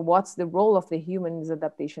as for what's the role of the human in this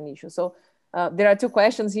adaptation issue. So there are two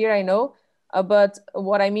questions here, I know, but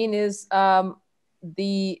what I mean is when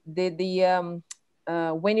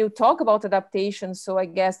you talk about adaptation, so I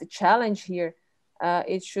guess the challenge here,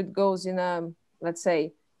 it should goes in a, let's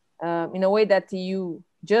say, in a way that you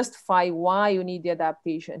justify why you need the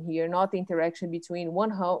adaptation here, not the interaction between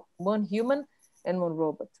one human and one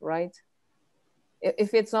robot, right?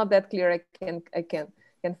 If it's not that clear, I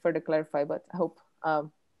can further clarify, but I hope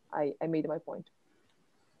I made my point.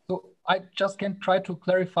 So I just can try to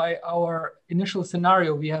clarify our initial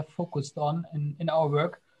scenario we have focused on in our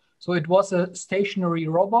work. So it was a stationary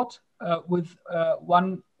robot with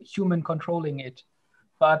one human controlling it.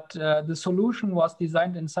 But the solution was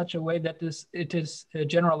designed in such a way that it is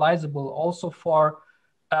generalizable also for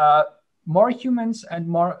more humans and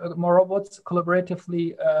more robots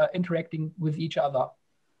collaboratively interacting with each other.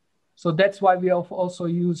 So that's why we have also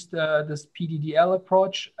used this PDDL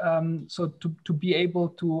approach, so to be able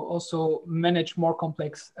to also manage more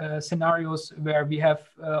complex scenarios where we have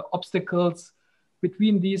obstacles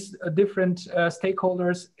between these different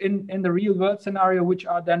stakeholders in the real world scenario, which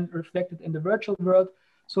are then reflected in the virtual world,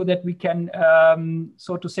 so that we can,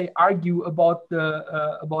 so to say, argue about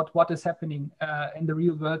what is happening in the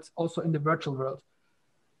real world, also in the virtual world.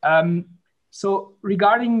 So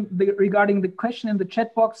regarding the question in the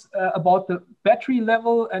chat box about the battery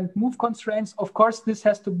level and move constraints, of course, this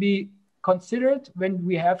has to be considered when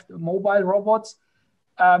we have the mobile robots,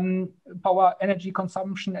 power, energy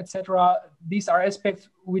consumption, etc. These are aspects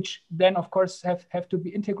which then, of course, have to be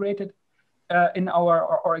integrated in our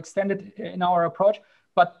or extended in our approach.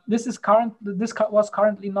 But this was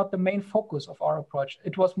currently not the main focus of our approach.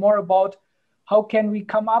 It was more about how can we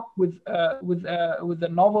come up with a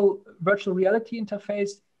novel virtual reality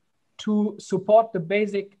interface to support the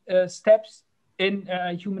basic steps in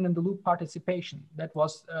human in the loop participation. That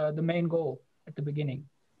was the main goal at the beginning.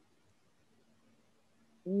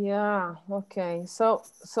 Yeah. Okay. So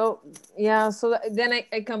then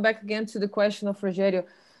I come back again to the question of Rogério.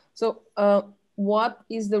 So what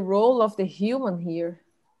is the role of the human here?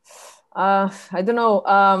 I don't know.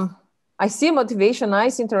 I see motivation,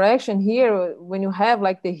 nice interaction here when you have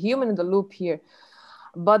like the human in the loop here.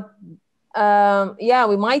 But yeah,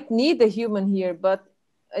 we might need the human here, but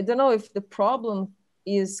I don't know if the problem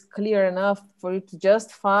is clear enough for you to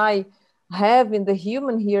justify having the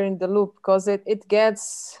human here in the loop, because it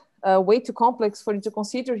gets way too complex for you to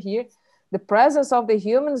consider here. The presence of the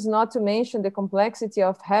humans, not to mention the complexity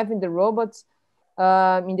of having the robots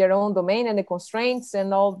in their own domain and the constraints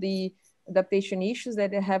and all the adaptation issues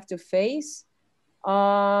that they have to face.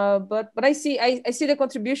 But I see the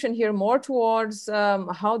contribution here more towards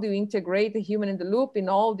how do you integrate the human in the loop in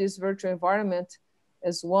all this virtual environment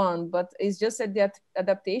as one. But it's just that the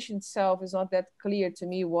adaptation itself is not that clear to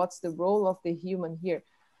me. What's the role of the human here?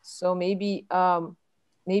 So maybe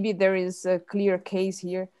there is a clear case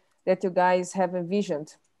here that you guys have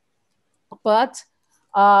envisioned. But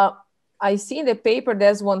I see in the paper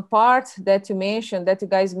there's one part that you mentioned, that you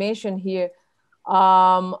guys mentioned here,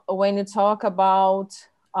 when you talk about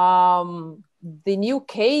the new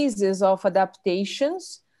cases of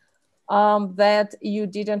adaptations that you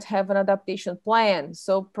didn't have an adaptation plan.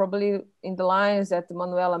 So probably in the lines that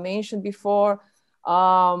Manuela mentioned before,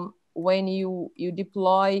 when you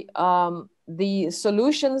deploy the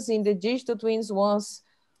solutions in the digital twins once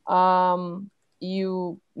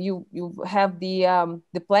you have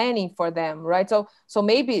the planning for them, right? So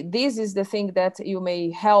maybe this is the thing that you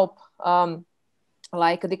may help,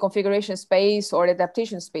 like the configuration space or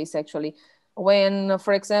adaptation space, actually, when,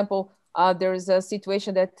 for example, there is a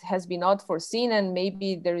situation that has been not foreseen, and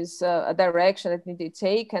maybe there is a direction that they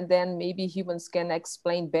take, and then maybe humans can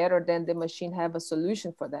explain better than the machine have a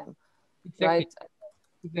solution for them, exactly. Right?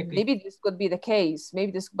 Exactly. Maybe this could be the case.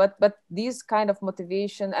 Maybe this, but this kind of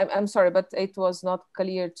motivation, I'm sorry, but it was not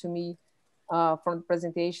clear to me from the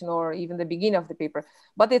presentation or even the beginning of the paper.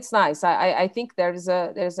 But it's nice. I think there's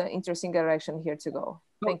an interesting direction here to go.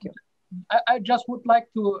 Thank you. I just would like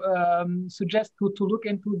to suggest to look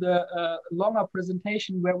into the longer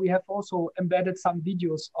presentation where we have also embedded some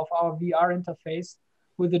videos of our VR interface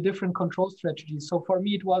with the different control strategies. So for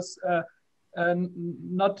me, it was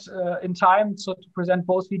not in time so to present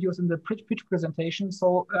both videos in the pitch presentation.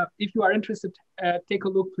 So if you are interested, take a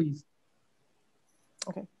look, please.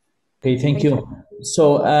 Okay. Okay, thank you.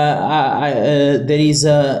 So there is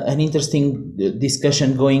an interesting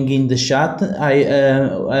discussion going in the chat.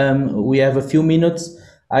 We have a few minutes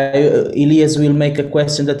Elias will make a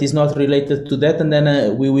question that is not related to that, and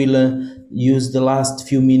then we will use the last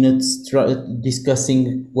few minutes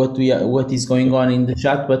discussing what is going on in the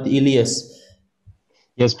chat. But Elias.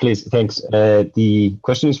 Yes, please. Thanks. The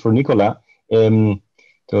question is for Nicola.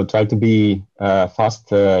 To try to be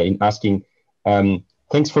fast in asking.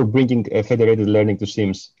 Thanks for bringing federated learning to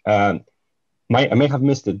SIMS. I may have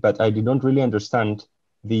missed it, but I did not really understand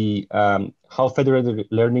the how federated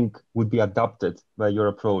learning would be adopted by your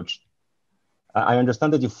approach. I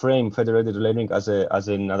understand that you frame federated learning as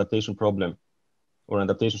an adaptation problem or an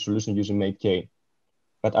adaptation solution using MateK.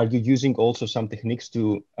 But are you using also some techniques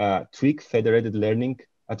to tweak federated learning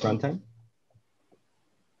at runtime?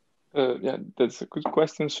 Yeah, that's a good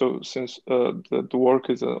question. So since the work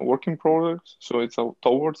is a work in progress, so it's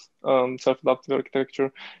towards self-adaptive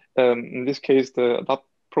architecture. In this case, the adapt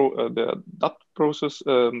process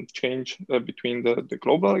change between the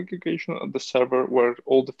global aggregation of the server, where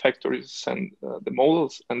all the factories send the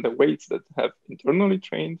models and the weights that have internally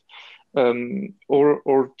trained,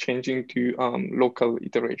 or changing to local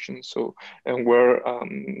iterations. So, and where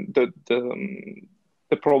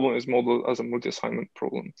the problem is modeled as a multi-assignment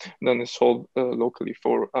problem, then it's solved locally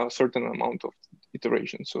for a certain amount of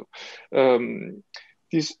iteration. So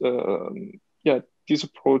this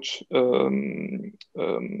approach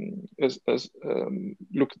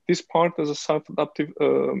look at this part as a self-adaptive,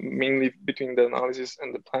 mainly between the analysis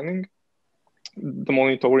and the planning. The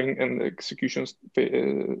monitoring and the execution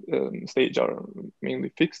stage are mainly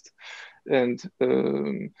fixed, and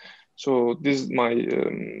so this is my.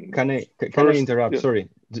 Can I interrupt? Yeah. Sorry,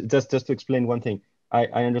 just to explain one thing.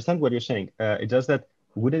 I understand what you're saying. It does that.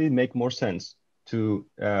 Wouldn't it make more sense to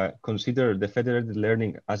consider the federated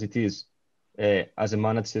learning as it is, as a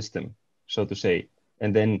managed system, so to say,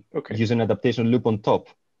 and then use an adaptation loop on top?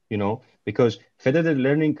 You know, because federated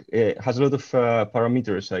learning has a lot of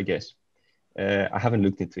parameters, I guess. I haven't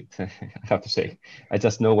looked into it, I have to say. I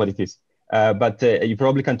just know what it is. But you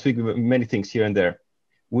probably can tweak many things here and there.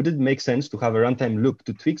 Would it make sense to have a runtime loop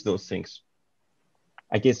to tweak those things?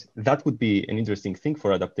 I guess that would be an interesting thing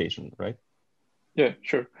for adaptation, right? Yeah,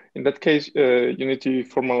 sure. In that case, you need to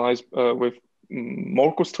formalize with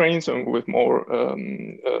more constraints and with more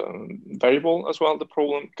variable as well the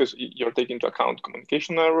problem, because you're taking into account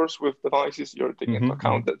communication errors with devices, you're taking into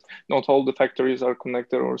account that not all the factories are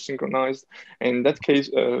connected or synchronized. And in that case,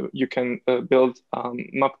 you can build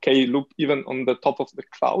MapK loop even on the top of the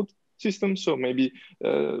cloud system. So maybe,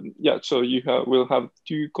 so you will have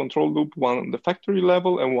two control loop, one on the factory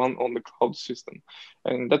level and one on the cloud system.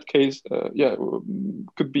 And in that case,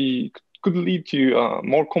 could lead to a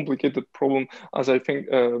more complicated problem, as I think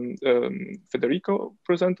Federico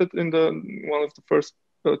presented in one of the first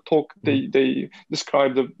talk. They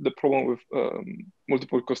described the problem with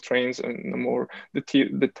multiple constraints in a more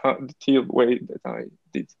detailed way that I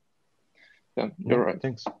did. Yeah, you're right.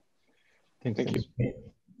 Thanks. Thank you.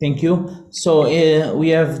 Thank you. So we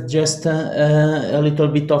have just a little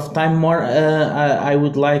bit of time more. I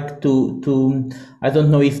would like to I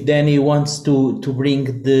don't know if Danny wants to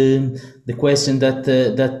bring the question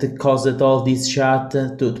that caused all this chat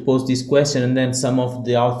to pose this question, and then some of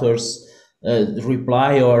the authors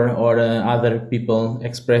reply or other people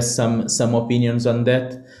express some opinions on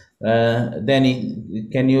that. Danny,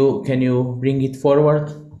 can you bring it forward?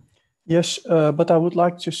 Yes, but I would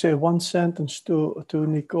like to say one sentence to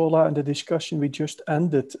Nicola and the discussion we just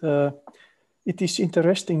ended. It is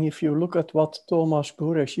interesting if you look at what Thomas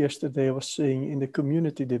Gures yesterday was saying in the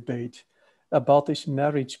community debate about this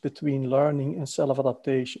marriage between learning and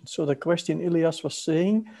self-adaptation. So the question Elias was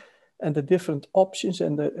saying and the different options,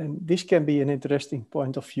 and this can be an interesting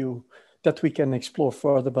point of view that we can explore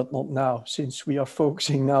further, but not now, since we are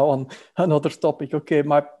focusing now on another topic. Okay,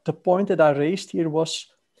 the point that I raised here was,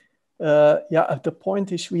 the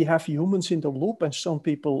point is we have humans in the loop, and some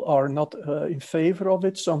people are not in favor of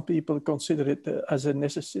it. Some people consider it as a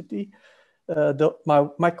necessity.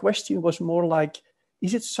 My question was more like,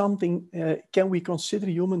 is it something, can we consider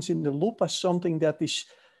humans in the loop as something that is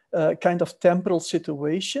kind of temporal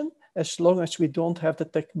situation, as long as we don't have the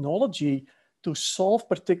technology to solve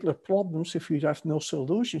particular problems? If we have no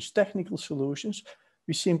solutions, technical solutions,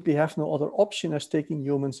 we simply have no other option as taking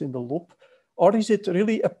humans in the loop. Or is it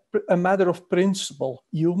really a matter of principle?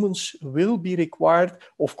 Humans will be required,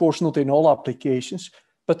 of course, not in all applications,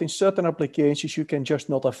 but in certain applications, you can just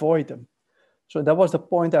not avoid them. So that was the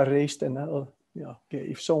point I raised. And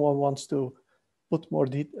if someone wants to put more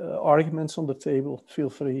arguments on the table, feel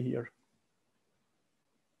free here.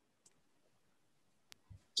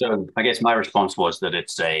 So I guess my response was that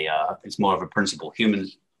it's more of a principle.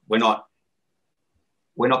 Humans, we're not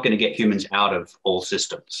we're not going to get humans out of all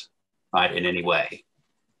systems, right, in any way,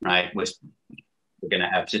 right? We're going to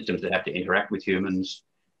have systems that have to interact with humans.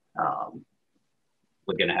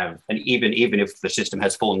 We're going to have, and even if the system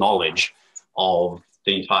has full knowledge of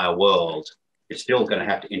the entire world, it's still going to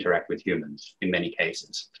have to interact with humans in many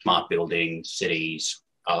cases, smart buildings, cities,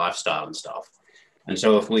 our lifestyle and stuff. And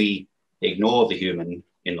so if we ignore the human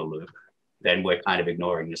in the loop, then we're kind of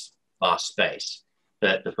ignoring this vast space.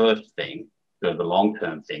 But the first thing, the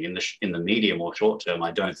long-term thing, in the medium or short term,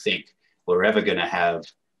 I don't think we're ever going to have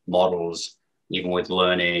models, even with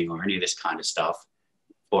learning or any of this kind of stuff,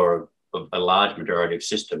 for a large majority of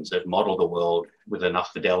systems that model the world with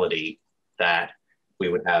enough fidelity that we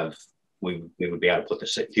would be able to put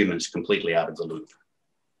the humans completely out of the loop.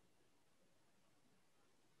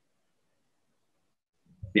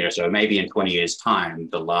 You know, so maybe in 20 years' time,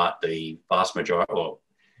 the vast majority, or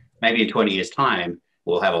maybe in 20 years' time,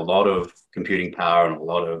 we'll have a lot of computing power and a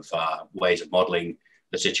lot of ways of modeling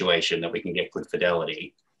the situation that we can get good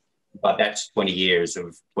fidelity. But that's 20 years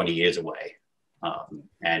away.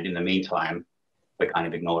 And in the meantime, we're kind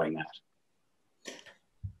of ignoring that.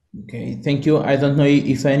 Okay, thank you. I don't know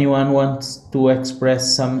if anyone wants to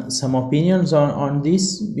express some opinions on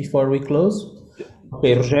this before we close.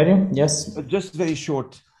 Okay, Rogerio, yes? Just very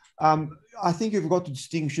short. I think you've got to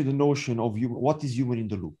distinguish the notion of what is human in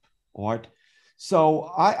the loop, all right? So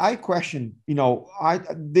I question, you know,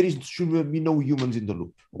 should be no humans in the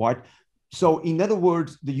loop, right? So in other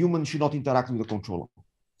words, the human should not interact with the controller,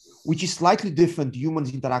 which is slightly different.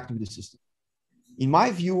 Humans interacting with the system. In my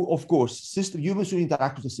view, of course, humans should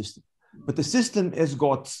interact with the system, but the system has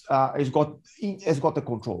got a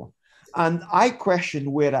controller, and I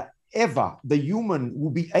question whether ever the human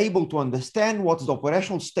will be able to understand what is the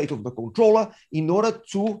operational state of the controller in order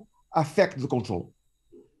to affect the controller.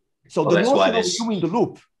 So the notion of human in the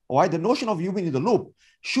loop, all right, the notion of human in the loop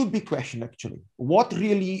should be questioned actually. What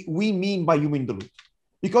really we mean by human in the loop?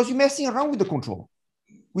 Because you're messing around with the controller.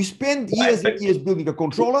 We spend years and years building a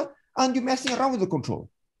controller, and you're messing around with the controller.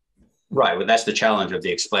 Right, well, that's the challenge of the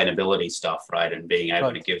explainable stuff, right? And being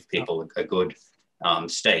able to give people a good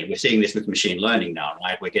state. We're seeing this with machine learning now,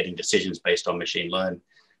 right? We're getting decisions based on machine learned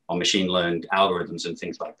algorithms and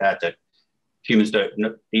things like that, that humans don't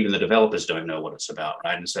know, even the developers don't know what it's about,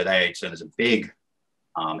 right? And so there's a big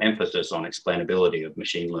emphasis on explainability of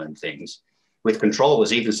machine learned things. With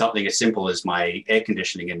controllers, even something as simple as my air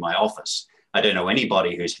conditioning in my office, I don't know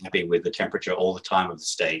anybody who's happy with the temperature all the time of the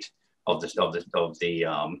state of the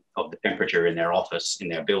temperature in their office, in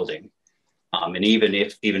their building. And even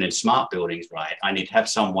in smart buildings, right, I need to have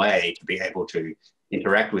some way to be able to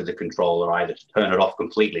interact with the controller, either to turn it off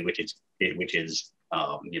completely, which is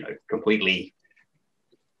you know, completely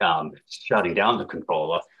shutting down the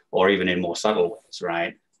controller, or even in more subtle ways,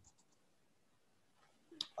 right?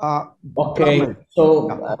 Okay, so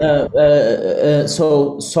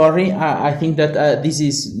sorry, I think that this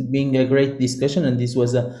is being a great discussion, and this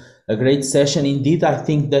was a great session indeed. I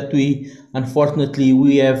think that unfortunately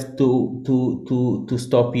we have to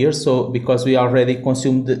stop here, so because we already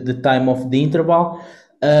consumed the time of the interval.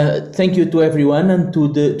 Thank you to everyone, and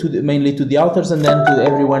mainly to the authors, and then to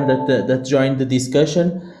everyone that joined the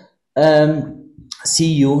discussion.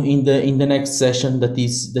 See you in the next session that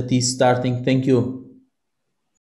is starting. Thank you.